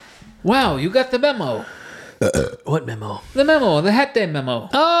Wow, you got the memo. What memo? The memo, the Hat Day memo.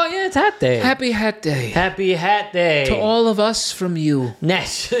 Oh, yeah, it's Hat Day. Happy Hat Day. Happy Hat Day. To all of us from you.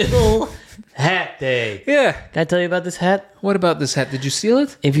 National Hat Day. Yeah. Can I tell you about this hat? What about this hat? Did you steal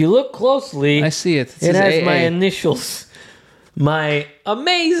it? If you look closely, I see it. It it says has AA. my initials. My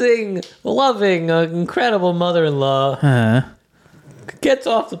amazing, loving, incredible mother-in-law Huh? gets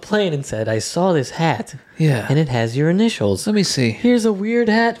off the plane and said, I saw this hat, Yeah. and it has your initials. Let me see. Here's a weird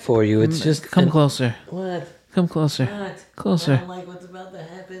hat for you. It's just... Come closer. What? Come closer. What? Closer. I don't like what's about to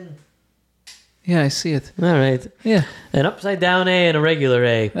happen. Yeah, I see it. All right. Yeah. An upside-down A and a regular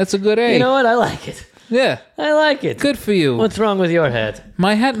A. That's a good A. You know what? I like it. Yeah. I like it. Good for you. What's wrong with your hat?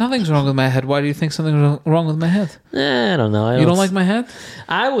 My hat? Nothing's wrong with my head. Why do you think something's wrong with my head? I don't know. You don't like my hat?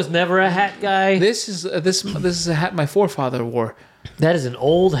 I was never a hat guy. This is a hat my forefather wore. That is an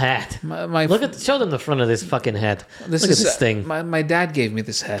old hat. My Show them the front of this fucking hat. Look at this thing. My dad gave me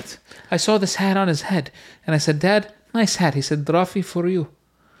this hat. I saw this hat on his head, and I said, "Dad, nice hat." He said, "Drafi for you."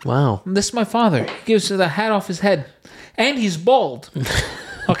 Wow. And this is my father. He gives the hat off his head, and he's bald.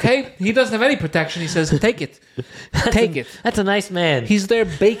 Okay, he doesn't have any protection. He says, "Take it, take it." That's a nice man. He's there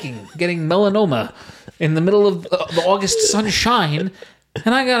baking, getting melanoma in the middle of the August sunshine,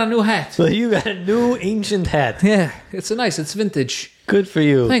 and I got a new hat. So you got a new ancient hat. Yeah, it's it's vintage. Good for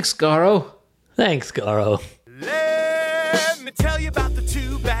you. Thanks, Garo. Thanks, Garo. Let me tell you about the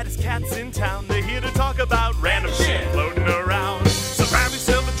two baddest cats in town. They're here to talk about random shit floating around. So grab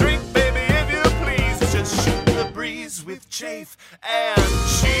yourself a drink, baby, if you please. It's just shooting the breeze with Chafe and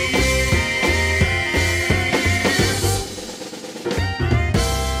Cheese.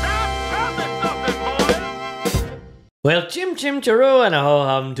 Well, chim chim chiroo and a ho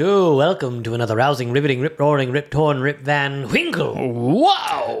hum too. Welcome to another rousing, riveting, rip roaring, rip torn, rip van winkle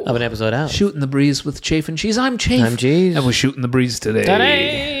Wow! of an episode out. Shooting the breeze with Chafe and Cheese. I'm Chafe. I'm Cheese. And we're shooting the breeze today.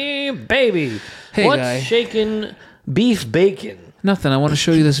 Today, baby. Hey, What's guy. shaking beef bacon? Nothing. I want to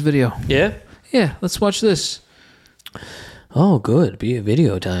show you this video. Yeah? Yeah, let's watch this. Oh, good. Be a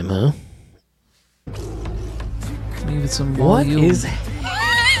video time, huh? Give it some What volume. is...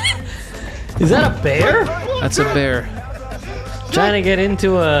 Is that a bear? That's a bear. Trying to get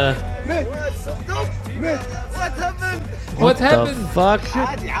into a... What The happened? fuck?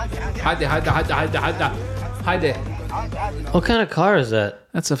 Hide. What kind of car is that?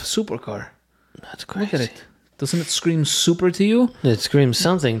 That's a supercar. That's crazy. Look at it. Doesn't it scream super to you? It screams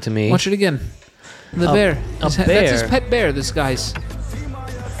something to me. Watch it again. The bear. That's his bear? pet bear, this guy's.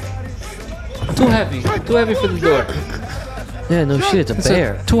 Too heavy. Too heavy for the door. Yeah, no shit, it's a It's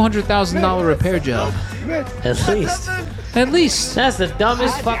bear. a $200,000 repair job. At least. At least. That's the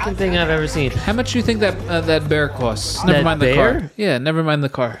dumbest fucking thing I've ever seen. How much do you think that bear costs? Never That mind the bear? car. Yeah, never mind the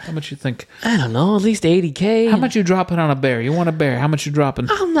car. How much you think? I don't know, at least 80K. How much you dropping on a bear? You want a bear? How much you dropping?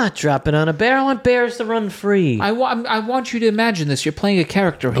 I'm not dropping on a bear. I want bears to run free. I want you to imagine this. You're playing a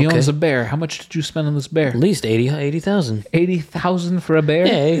character. He Okay. owns a bear. How much did you spend on this bear? At least 80,000. 80,000 for a bear?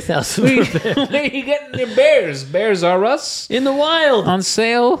 Yeah, 80,000 Where for a bear. where are you getting your bears? Bears are us In the wild. on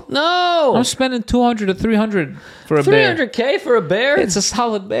sale. No. I'm spending 200 to 300 for a bear. 300K for a bear? It's a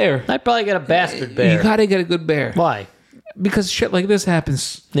solid bear. I'd probably get a bastard bear. You gotta get a good bear Why? because shit like this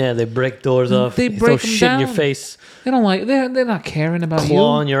happens. Yeah, they break doors off. They throw break 'em shit in your down. face. They don't like. They're not caring about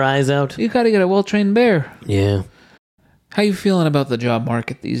Clawing your eyes out. you. You gotta get a well trained bear. Yeah. How you feeling about the job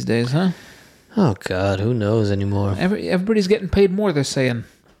market these days, huh? Oh, God. Who knows anymore? Everybody's getting paid more. They're saying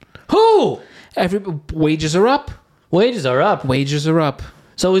Who? wages are up. Wages are up. Wages are up.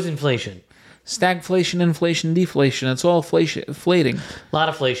 So is inflation. Stagflation, inflation, deflation. It's all inflating. A lot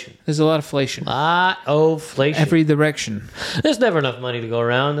of inflation. There's a lot of inflation. Lot of inflation. Every direction. There's never enough money to go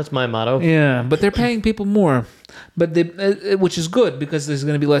around. That's my motto. Yeah, but they're paying people more. But which is good because there's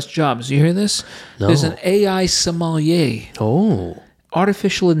going to be less jobs. You hear this? No. There's an AI sommelier, Oh.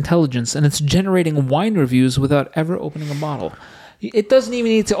 artificial intelligence, and it's generating wine reviews without ever opening a bottle. It doesn't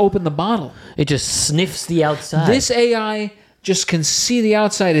even need to open the bottle. It just sniffs the outside. This AI just can see the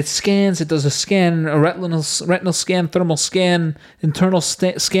outside. It scans. It does a scan, a retinal scan, thermal scan, internal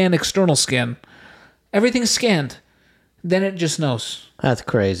scan, external scan. Everything's scanned. Then it just knows. That's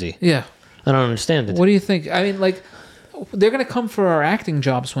crazy. Yeah. I don't understand it. What do you think? I mean, like, they're going to come for our acting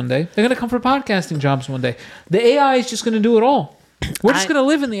jobs one day. They're going to come for podcasting jobs one day. The AI is just going to do it all. We're just going to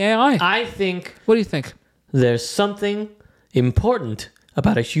live in the AI. I think What do you think? there's something important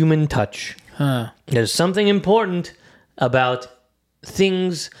about a human touch. Huh. There's something important about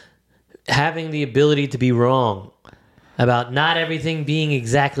things having the ability to be wrong. About not everything being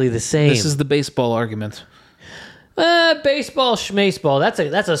exactly the same. This is the baseball argument. Baseball, schmaceball.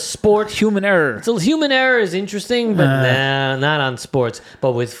 That's a sport. Human error. So human error is interesting, but nah, not on sports.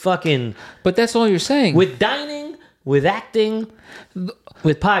 But with fucking, But that's all you're saying. with dining, with acting,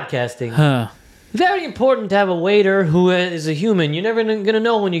 with podcasting, Huh. very important to have a waiter who is a human. You're never gonna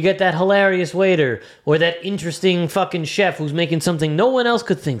know when you get that hilarious waiter or that interesting fucking chef who's making something no one else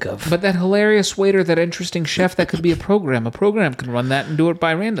could think of. But that hilarious waiter, that interesting chef, that could be a program. A program can run that and do it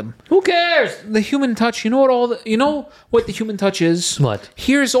by random. Who cares? The human touch, you know what the human touch is? What?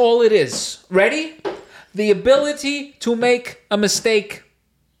 Here's all it is. Ready? The ability to make a mistake.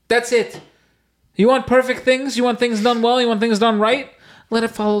 That's it. You want perfect things? You want things done well? You want things done right? Let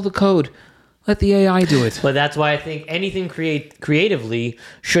it follow the code. Let the AI do it. But that's why I think anything creatively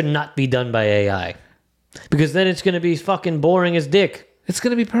should not be done by AI. Because then it's going to be fucking boring as dick. It's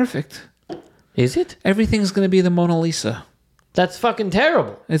going to be perfect. Is it? Everything's going to be the Mona Lisa. That's fucking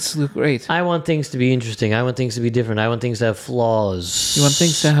terrible. It's great. I want things to be interesting. I want things to be different. I want things to have flaws. You want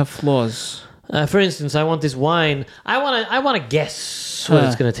things to have flaws. For instance, I want this wine. I want to guess what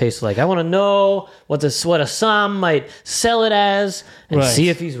it's going to taste like. I want to know what a Sam might sell it as and Right. see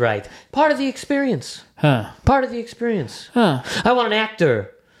if he's right. Part of the experience. Huh. Part of the experience. Huh. I want an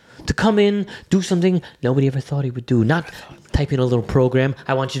actor to come in, do something nobody ever thought he would do. Not type in a little program.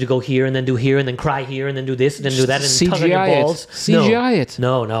 I want you to go here and then do here and then cry here and then do this and then do that and tug on your CGI it. balls. CGI it.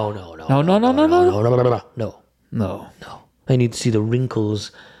 No. No. No. No. I need to see the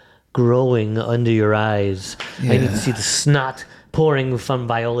wrinkles growing under your eyes. I need to see the snot pouring from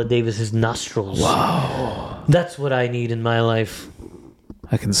Viola Davis's nostrils. Wow. That's what I need in my life.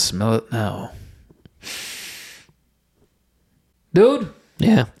 I can smell it now. Dude,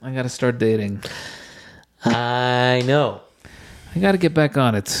 Yeah. I gotta start dating. I know. I gotta get back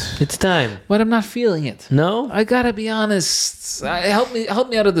on it. It's time. But I'm not feeling it. No? I gotta be honest. Help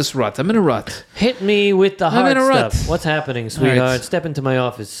me out of this rut. I'm in a rut. Hit me with the I'm hard in a rut. stuff. What's happening, sweetheart? right. Step into my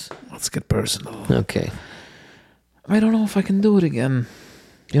office. Let's get personal. Okay. I don't know if I can do it again.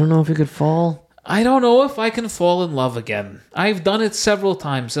 You don't know if you could fall? I don't know if I can fall in love again. I've done it several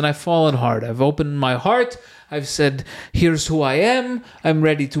times and I've fallen hard. I've opened my heart. I've said, here's who I am. I'm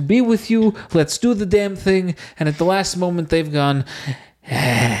ready to be with you. Let's do the damn thing. And at the last moment, they've gone,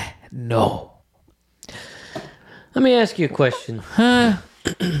 no. Let me ask you a question. Huh?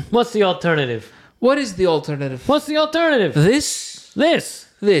 What's the alternative? What is the alternative? What's the alternative? This? This.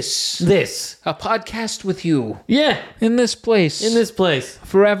 A podcast with you. Yeah. In this place. In this place.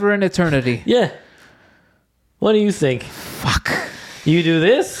 Forever and eternity. Yeah. What do you think? Fuck. You do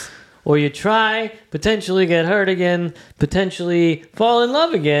this, or you try, potentially get hurt again, potentially fall in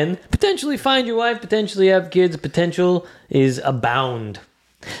love again, potentially find your wife, potentially have kids. Potential is abound.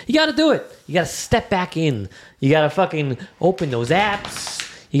 You gotta do it. You gotta step back in. You gotta fucking open those apps.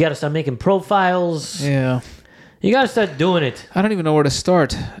 You gotta start making profiles. Yeah. You gotta start doing it. I don't even know where to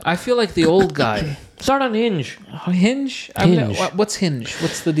start. I feel like the old guy. Start on Hinge. Hinge? Hinge. What's Hinge?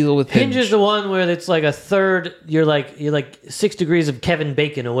 What's the deal with Hinge? Hinge is the one where it's like a third. You're like 6 degrees of Kevin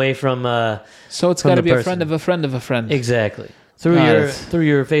Bacon away from. So it's from got to the be a person. friend of a friend of a friend. Exactly. Through Got your it. through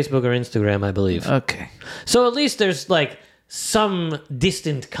your Facebook or Instagram, I believe. Okay. So at least there's like some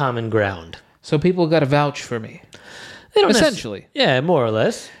distant common ground. So people got to vouch for me. They don't Essentially. yeah, more or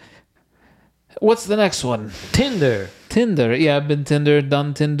less. What's the next one? Tinder. Tinder. Yeah, I've been Tinder,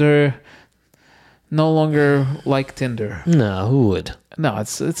 done Tinder. No longer like Tinder. No, who would? No,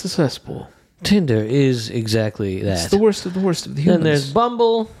 it's a cesspool. Tinder is exactly that. It's the worst of the worst of the Then humans. there's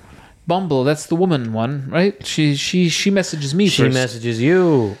Bumble. Bumble. That's the woman one, right? She messages me She first. messages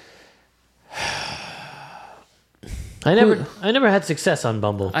you. I never had success on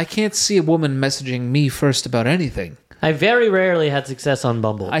Bumble. I can't see a woman messaging me first about anything. I very rarely had success on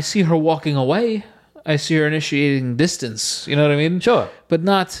Bumble. I see her walking away. I see her initiating distance. You know what I mean? Sure. But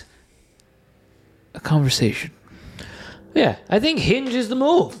not a conversation. Yeah, I think Hinge is the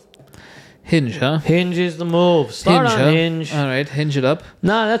move. Hinge, huh? Hinge is the move. Start on huh? Hinge. All right, hinge it up.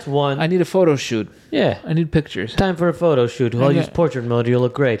 Nah, that's one. I need a photo shoot. Yeah. I need pictures. Time for a photo shoot. I'll Okay. use portrait mode. You'll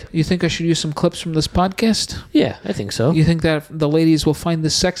look great. You think I should use some clips from this podcast? Yeah, I think so. You think that the ladies will find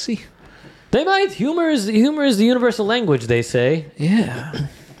this sexy? They might. Humor is the universal language, they say. Yeah.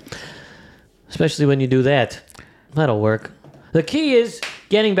 Especially when you do that. That'll work. The key is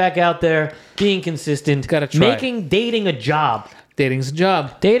getting back out there, being consistent, Gotta try. making dating a job. Dating's a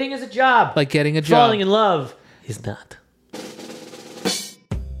job. Dating is a job. Like getting a job. Falling in love is not.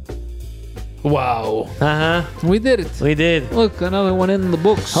 Wow. Uh-huh. We did it. We did. Look, another one in the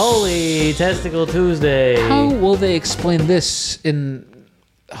books. Holy Testicle Tuesday. How will they explain this in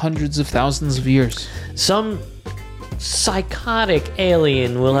hundreds of thousands of years? Some psychotic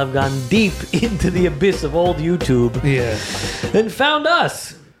alien will have gone deep into the abyss of old YouTube Yeah. and found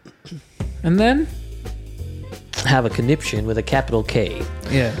us. And then? Have a conniption with a capital K.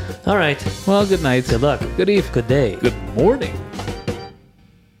 Yeah. All right. Well, good night. Good luck. Good evening. Good day. Good morning.